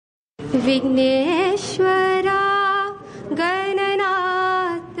Vigneshwara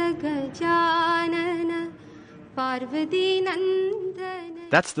Gananatha Gajanana Parvati Nandana.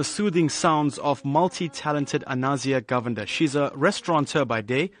 That's the soothing sounds of multi-talented Anasia Govender. She's a restaurateur by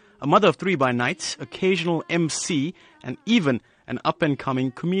day, a mother of 3 by night, occasional MC, and even an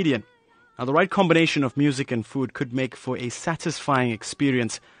up-and-coming comedian. Now, the right combination of music and food could make for a satisfying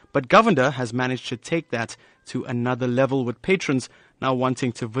experience, but Govender has managed to take that to another level, with patrons now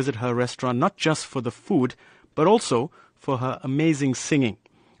wanting to visit her restaurant not just for the food, but also for her amazing singing.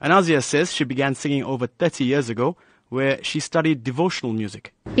 Anasia says she began singing over 30 years ago, where she studied devotional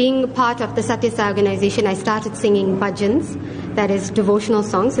music. Being part of the SABC organization, I started singing bhajans, that is devotional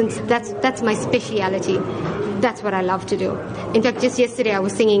songs, and that's my speciality. That's what I love to do. In fact, just yesterday I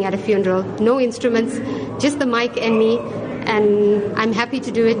was singing at a funeral. No instruments, just the mic and me, and I'm happy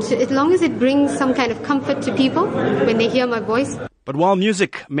to do it as long as it brings some kind of comfort to people when they hear my voice. But while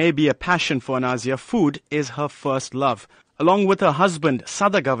music may be a passion for Anasia, food is her first love. Along with her husband,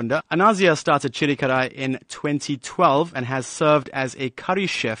 Sada Govender, Anasia started Chilli Kadhai in 2012 and has served as a curry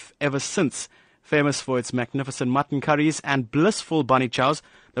chef ever since. Famous for its magnificent mutton curries and blissful bunny chows,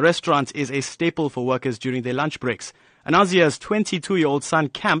 the restaurant is a staple for workers during their lunch breaks. Anasia's 22-year-old son,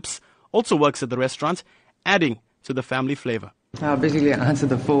 Camps, also works at the restaurant, adding to the family flavor. Basically, I answer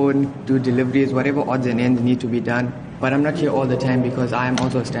the phone, do deliveries, whatever odds and ends need to be done. But I'm not here all the time because I am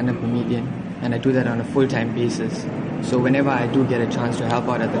also a stand-up comedian, and I do that on a full-time basis. So whenever I do get a chance to help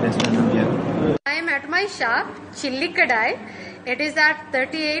out at the restaurant, I'm here. I am at my shop, Chilli Kadhai. It is at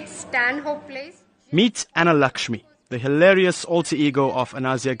 38 Stanhope Place. Meet Anna Lakshmi, the hilarious alter ego of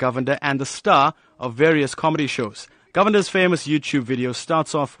Anasia Govender and the star of various comedy shows. Govender's famous YouTube video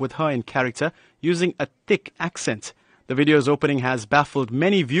starts off with her in character using a thick accent. The video's opening has baffled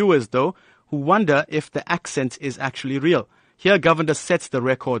many viewers, though, who wonder if the accent is actually real. Here, Govender sets the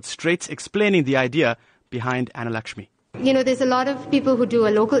record straight, explaining the idea behind Anna Lakshmi. You know, there's a lot of people who do a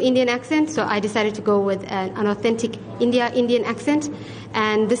local Indian accent, so I decided to go with an authentic Indian accent.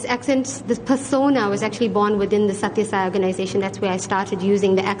 And this accent, this persona was actually born within the SABC organization. That's where I started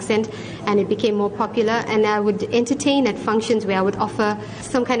using the accent, and it became more popular. And I would entertain at functions where I would offer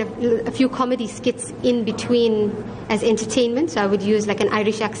some kind of a few comedy skits in between as entertainment. So I would use like an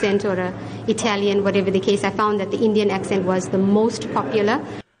Irish accent or an Italian, whatever the case. I found that the Indian accent was the most popular.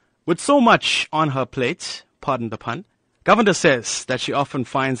 With so much on her plate, pardon the pun, Govender says that she often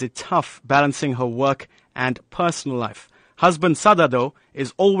finds it tough balancing her work and personal life. Husband Sada, though,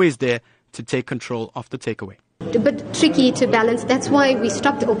 is always there to take control of the takeaway. But tricky to balance. That's why we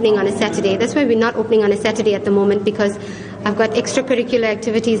stopped opening on a Saturday. That's why we're not opening on a Saturday at the moment, because I've got extracurricular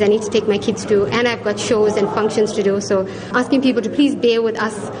activities I need to take my kids to, and I've got shows and functions to do. So asking people to please bear with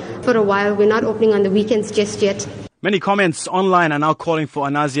us for a while. We're not opening on the weekends just yet. Many comments online are now calling for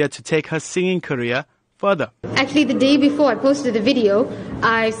Anasia to take her singing career further. Actually, the day before I posted the video,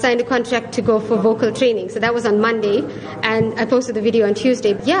 I signed a contract to go for vocal training. So that was on Monday, and I posted the video on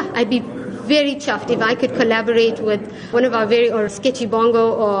Tuesday. Yeah, I'd be very chuffed if I could collaborate with one of our or Sketchy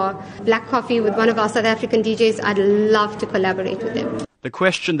Bongo or Black Coffee with one of our South African DJs. I'd love to collaborate with them. The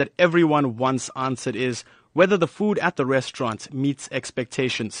question that everyone wants answered is whether the food at the restaurant meets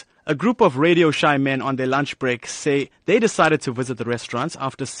expectations. A group of radio-shy men on their lunch break say they decided to visit the restaurant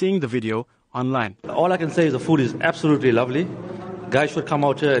after seeing the video online. All I can say is the food is absolutely lovely. Guys should come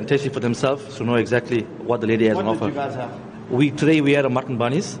out here and taste it for themselves to know exactly what the lady has on offer. What did you guys have? Today we had a mutton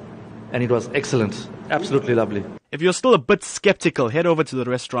bunnies, and it was excellent. Absolutely lovely. If you're still a bit skeptical, head over to the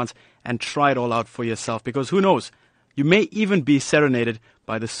restaurant and try it all out for yourself, because who knows, you may even be serenaded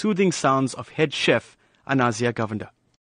by the soothing sounds of head chef Anasia Govender.